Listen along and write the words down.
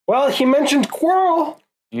Well, he mentioned Quirrell.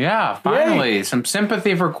 Yeah, finally, Yay. some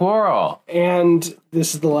sympathy for Quirrell. And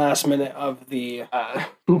this is the last minute of the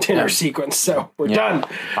dinner sequence, so we're done.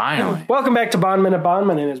 Finally. Welcome back to Bond Minute Bond.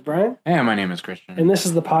 My name is Brian. Hey, my name is Christian. And this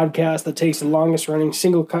is the podcast that takes the longest running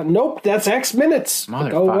single cut. Nope, that's X Minutes.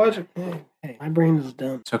 Motherfucker. Go watch it. Hey, my brain is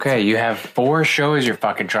dumb. It's okay, you have 4 shows you're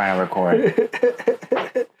fucking trying to record.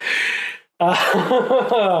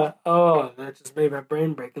 Oh, that just made my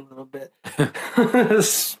brain break a little bit.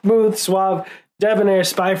 Smooth, suave, debonair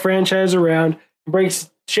spy franchise around,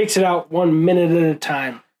 shakes it out 1 minute at a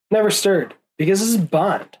time. Never stirred, because this is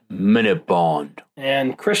Bond. Minute Bond.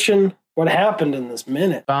 And Christian, what happened in this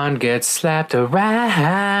minute? Bond gets slapped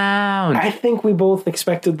around. I think we both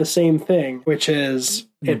expected the same thing, which is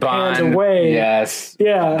it Bond, pans away. Yes.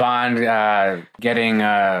 Yeah. Bond getting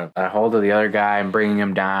a hold of the other guy and bringing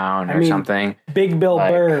him down or something. Big Bill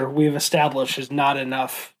Burr, we've established, is not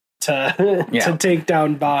enough to to take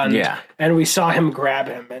down Bond. Yeah. And we saw him grab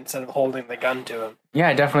him instead of holding the gun to him. Yeah,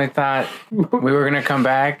 I definitely thought we were going to come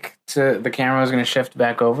back to the camera was going to shift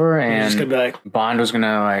back over and just gonna be like, Bond was going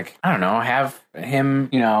to, like, I don't know, have him,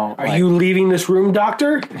 you know. Are you leaving this room,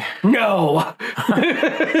 Doctor? No.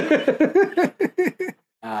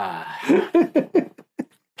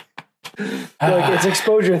 Look, it's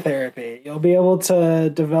exposure therapy. You'll be able to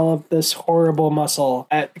develop this horrible muscle.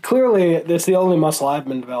 Clearly, it's the only muscle I've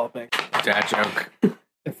been developing. Dad joke.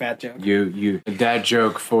 The fat joke. The dad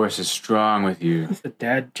joke force is strong with you. The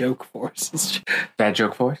dad joke force is Dad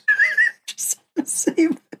joke force? just the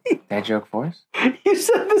same thing. Dad joke force? You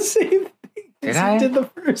said the same thing. Did I? Did the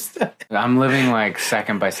first time. I'm living like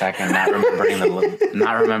second by second, not remembering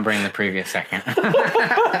the previous second.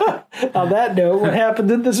 On that note, what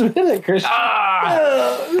happened in this minute, Christian?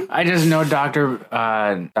 I just know Dr.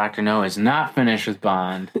 No is not finished with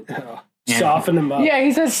Bond. Soften him up. Yeah,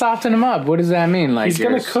 he said soften him up. What does that mean? Like he's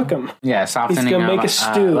gonna cook him. Yeah, softening him. He's gonna make a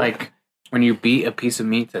stew. Like when you beat a piece of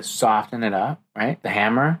meat to soften it up, right? The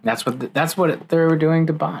hammer. That's what they were doing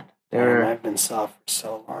to Bond. I've been soft for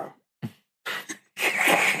so long.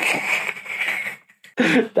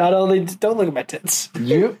 Not only don't look at my tits.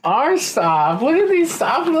 You are soft. Look at these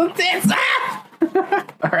soft little tits. Ah!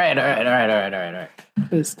 All right.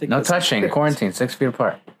 No touching. Quarantine. 6 feet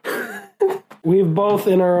apart. We've both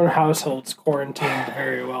in our own households quarantined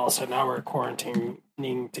very well, so now we're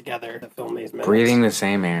quarantining together to film these minutes. Breathing the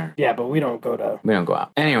same air. Yeah, but we don't go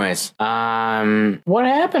out. Anyways, what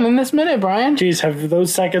happened in this minute, Brian? Jeez, have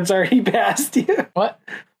those seconds already passed you? What?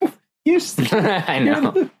 I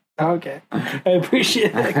know. Okay. I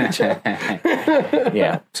appreciate that. Good job.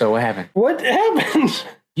 Yeah. So what happened? What happened?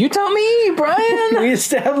 You tell me, Brian. We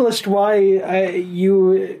established why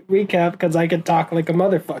you recap because I can talk like a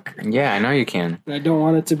motherfucker. Yeah, I know you can. I don't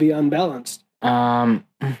want it to be unbalanced.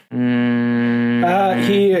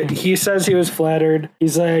 He says he was flattered.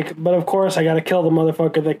 He's like, but of course I gotta kill the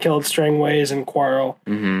motherfucker that killed Strangways and Quirrell.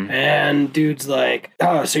 Mm-hmm. And dude's like,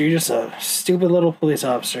 oh, so you're just a stupid little police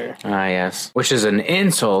officer. Yes. Which is an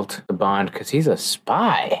insult to Bond because he's a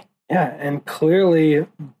spy. Yeah, and clearly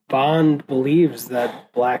Bond believes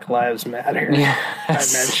that Black Lives Matter by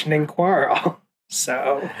mentioning Quirrell.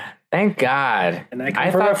 So... Thank God. And I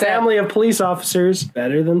come from a family of police officers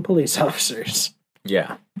better than police officers.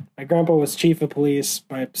 Yeah. My grandpa was chief of police.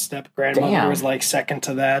 My step-grandmother was like second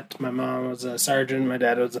to that. My mom was a sergeant. My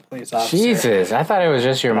dad was a police officer. Jesus, I thought it was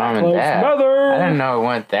just your mom and dad. Mother. I didn't know it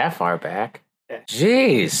went that far back. Yeah.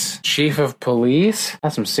 Jeez. Chief of police?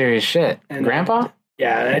 That's some serious shit. And Grandpa?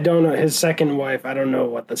 Yeah, I don't know. His second wife, I don't know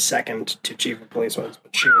what the second to chief of police was,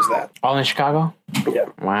 but she was that. All in Chicago? Yeah.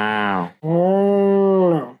 Wow.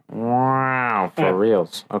 Oh, wow. For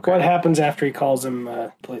reals. Okay. What happens after he calls him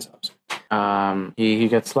a police officer? He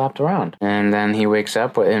gets slapped around. And then he wakes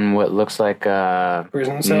up in what looks like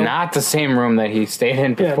prison cell? Not the same room that he stayed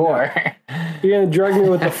in before. Yeah, no. You're gonna drug me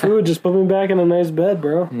with the food, just put me back in a nice bed,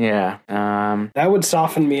 bro. Yeah. That would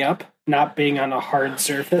soften me up, not being on a hard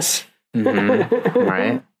surface. Mm-hmm.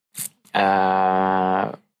 Right.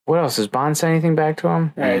 What else? Does Bond say anything back to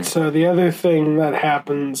him? All right, so the other thing that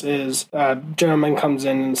happens is a gentleman comes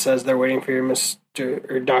in and says they're waiting for you,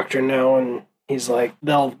 Mr. or Dr. No, and he's like,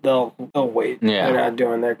 they'll wait. Yeah. They're not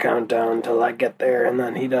doing their countdown until I get there, and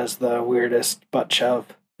then he does the weirdest butt shove.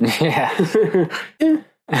 Yeah.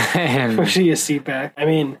 Pushing his seat back. I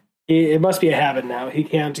mean, it must be a habit now. He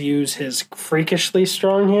can't use his freakishly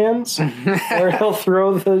strong hands, or he'll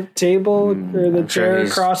throw the table or the chair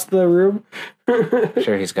across the room.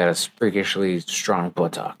 Sure, he's got a freakishly strong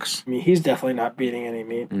buttocks. I mean, he's definitely not beating any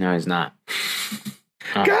meat. No, he's not.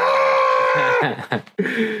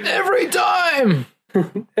 Every time!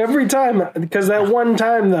 Every time. Because that one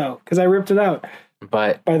time, though, because I ripped it out.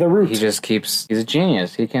 But by the roots. he's a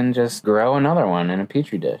genius. He can just grow another one in a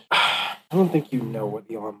petri dish. I don't think you know what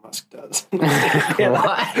Elon Musk does. What?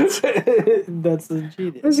 That's the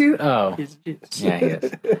genius. Is he? Oh. He's a genius. Yeah, he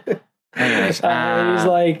is. Anyways, he's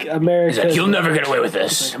like, America. you'll never get away with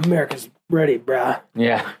this. Like, America's ready, brah.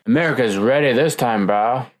 Yeah. America's ready this time,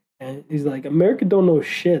 bro. And he's like, America don't know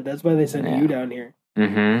shit. That's why they sent you down here.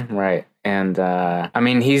 Mm-hmm. Right. And I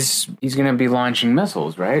mean, he's gonna be launching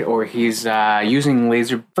missiles, right? Or he's using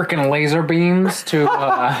freaking laser beams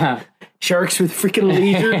to sharks with freaking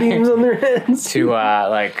laser beams on their heads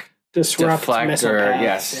to disrupt deflect missile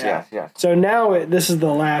paths. Yes. So now this is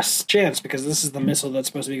the last chance because this is the missile that's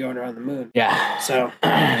supposed to be going around the moon. Yeah. So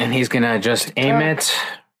and he's gonna just aim it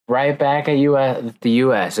right back at the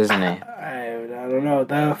U.S., isn't he? I don't know.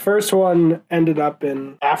 The first one ended up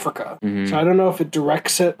in Africa, so I don't know if it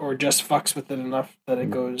directs it or just fucks with it enough that it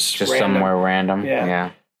goes just random. somewhere random.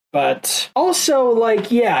 Yeah. But also,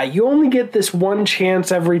 you only get this one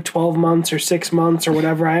chance every 12 months or 6 months or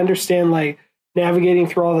whatever. I understand, navigating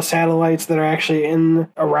through all the satellites that are actually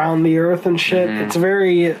around the Earth and shit. It's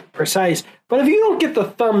very precise. But if you don't get the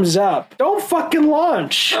thumbs up, don't fucking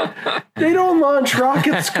launch. They don't launch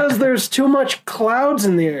rockets because there's too much clouds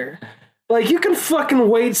in the air. You can fucking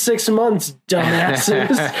wait 6 months,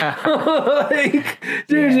 dumbasses.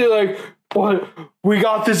 Seriously, what? We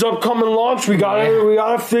got this upcoming launch. We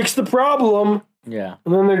gotta fix the problem. Yeah.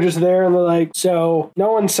 And then they're just there and they're like, so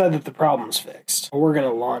no one said that the problem's fixed. But we're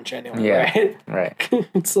gonna launch anyway, right? Right.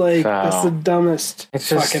 It's that's the dumbest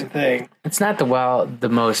fucking thing. It's not the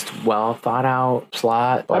most well thought out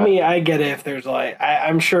plot. I mean, I get it if there's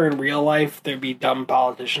I'm sure in real life there'd be dumb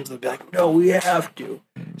politicians that'd be like, no, we have to.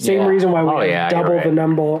 Same reason why we have double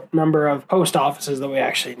the number of post offices that we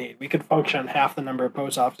actually need. We could function on half the number of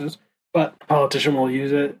post offices. But a politician will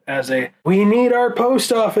use it as we need our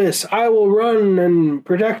post office. I will run and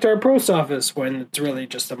protect our post office when it's really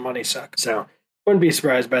just a money suck. So wouldn't be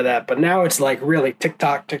surprised by that. But now it's really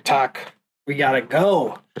tick-tock, tick-tock. We gotta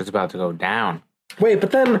go. It's about to go down.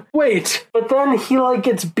 But then he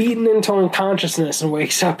gets beaten into unconsciousness and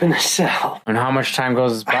wakes up in a cell. And how much time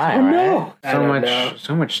goes by, I don't know.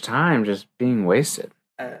 So much time just being wasted.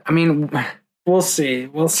 I mean... We'll see.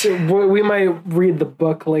 We might read the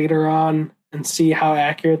book later on and see how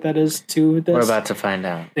accurate that is to this. We're about to find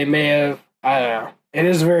out. They may have, I don't know. It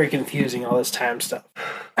is very confusing, all this time stuff.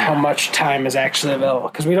 How much time is actually available.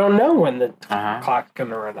 Because we don't know when the clock's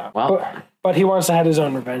going to run out. Well, but he wants to have his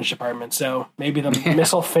own revenge department, so maybe the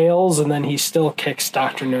missile fails and then he still kicks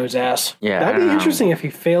Dr. No's ass. Yeah, that'd be interesting if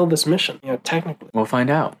he failed this mission, technically. We'll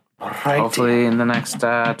find out. Alrighty. Hopefully in the next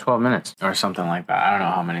 12 minutes or something like that. I don't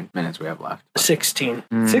know how many minutes we have left. 16.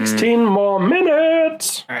 16 more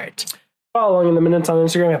minutes. All right. Follow along in the minutes on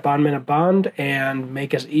Instagram at BondMinuteBond and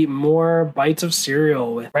make us eat more bites of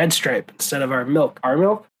cereal with Red Stripe instead of our milk. Our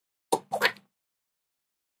milk?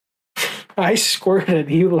 I squirted.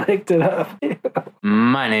 You licked it up.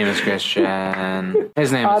 My name is Christian.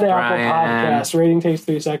 His name is Brian. Apple Podcast. Rating takes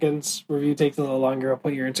 3 seconds. Review takes a little longer. I'll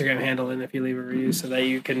put your Instagram handle in if you leave a review so that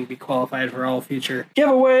you can be qualified for all future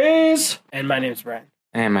giveaways. And my name is Brian.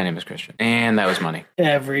 And my name is Christian. And that was money.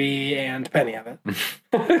 Every and penny of it.